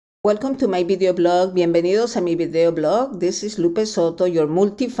Welcome to my video blog. Bienvenidos a mi video blog. This is LupeSoto, your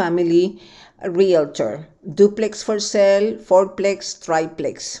multifamily realtor. Duplex for sale, fourplex,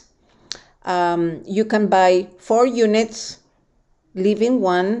 triplex. You can buy 4 units, live in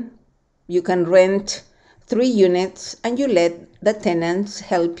 1. You can rent 3 units, and you let the tenants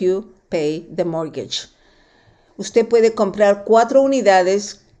help you pay the mortgage. Usted puede comprar 4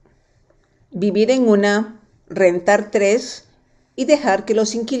 unidades, vivir en una, rentar 3, y dejar que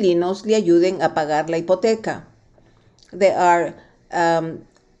los inquilinos le ayuden a pagar la hipoteca. There are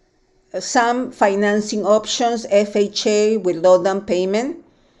some financing options, FHA with low down payment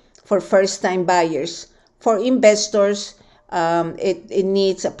for first-time buyers. For investors, it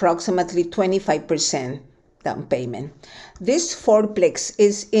needs approximately 25% down payment. This fourplex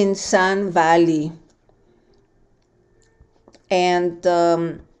is in Sun Valley, and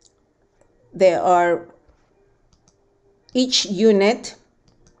there are each unit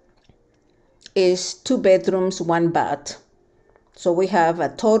is 2 bedrooms, 1 bath. So we have a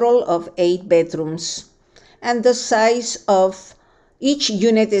total of 8 bedrooms. And the size of each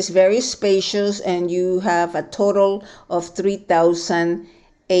unit is very spacious, and you have a total of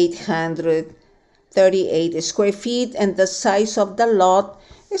 3,838 square feet. And the size of the lot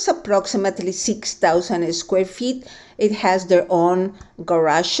is approximately 6,000 square feet. It has their own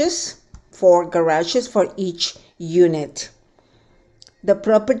garages, 4 garages for each unit. The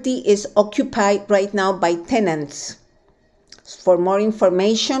property is occupied right now by tenants. For more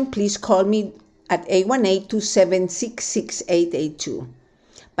information, please call me at 818-276-6882.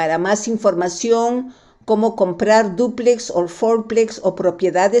 Para más información, cómo comprar duplex o fourplex o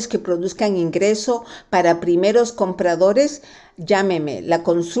propiedades que produzcan ingreso para primeros compradores, llámeme. La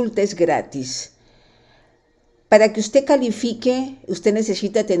consulta es gratis. Para que usted califique, usted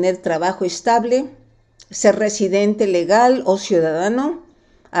necesita tener trabajo estable, ser residente legal o ciudadano,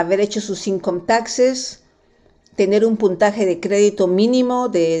 haber hecho sus income taxes, tener un puntaje de crédito mínimo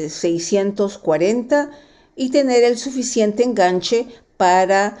de 640 y tener el suficiente enganche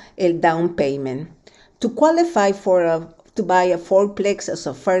para el down payment. To qualify to buy a fourplex as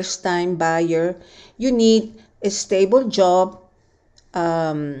a first-time buyer, you need a stable job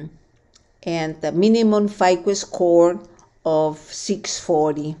and a minimum FICO score of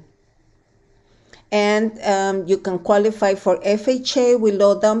 640. And you can qualify for FHA with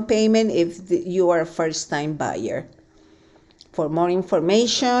low down payment if you are a first-time buyer. For more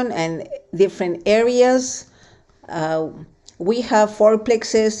information and different areas, we have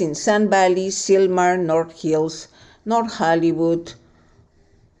fourplexes in Sun Valley, Silmar, North Hills, North Hollywood,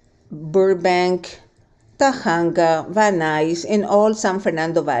 Burbank, Tahanga, Van Nuys, and all San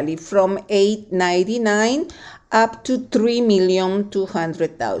Fernando Valley from $899 up to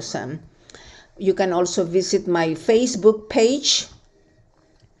 $3,200,000. You can also visit my Facebook page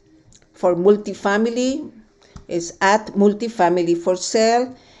for multifamily. It's at multifamily for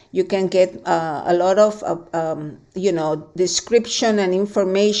sale. You can get a lot of description and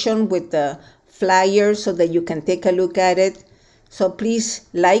information with the flyer so that you can take a look at it. So please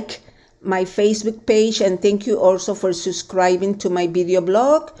like my Facebook page, and thank you also for subscribing to my video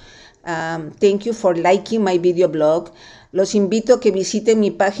blog. Thank you for liking my video blog. Los invito a que visiten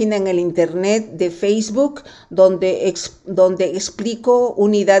mi página en el internet de Facebook, donde explico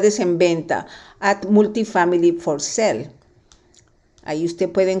unidades en venta, at multifamily for sale. Ahí usted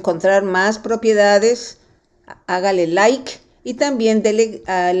puede encontrar más propiedades. Hágale like y también dele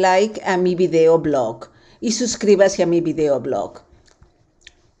like a mi video blog y suscríbase a mi video blog.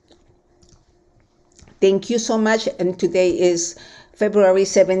 Thank you so much, and today is February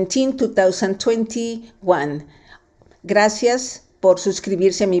 17, 2021. Gracias por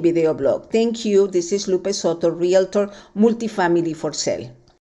suscribirse a mi video blog. Thank you. This is LupeSoto Realtor, multifamily for sale.